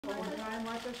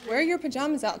Wear your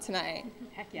pajamas out tonight.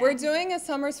 Heck yeah. We're doing a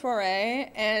summer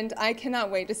soiree, and I cannot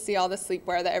wait to see all the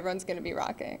sleepwear that everyone's going to be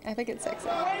rocking. I think it's sexy.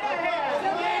 I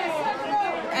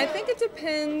think it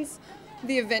depends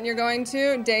the event you're going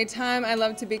to. Daytime, I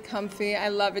love to be comfy. I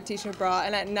love a t-shirt bra,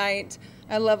 and at night,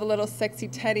 I love a little sexy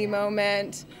teddy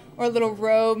moment or a little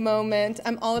robe moment.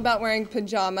 I'm all about wearing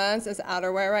pajamas as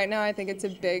outerwear right now. I think it's a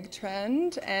big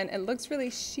trend, and it looks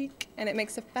really chic, and it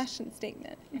makes a fashion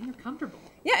statement. And you're comfortable.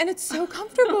 Yeah, and it's so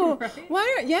comfortable.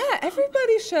 Right? Yeah,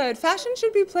 everybody should. Fashion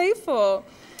should be playful.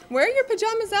 Wear your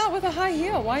pajamas out with a high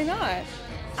heel. Why not?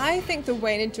 I think the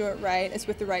way to do it right is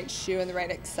with the right shoe and the right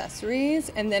accessories,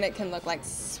 and then it can look like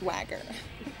swagger.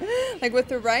 Like with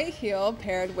the right heel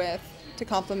paired with, to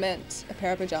complement a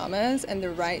pair of pajamas and the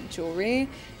right jewelry,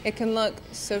 it can look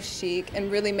so chic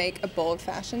and really make a bold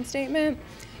fashion statement.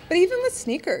 But even with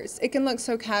sneakers, it can look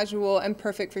so casual and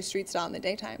perfect for street style in the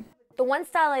daytime. The one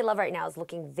style I love right now is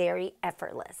looking very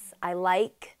effortless. I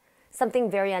like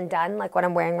something very undone, like what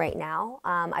I'm wearing right now.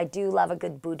 I do love a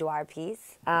good boudoir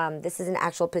piece. This is an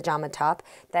actual pajama top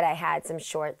that I had some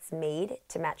shorts made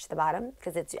to match the bottom,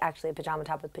 because it's actually a pajama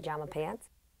top with pajama pants.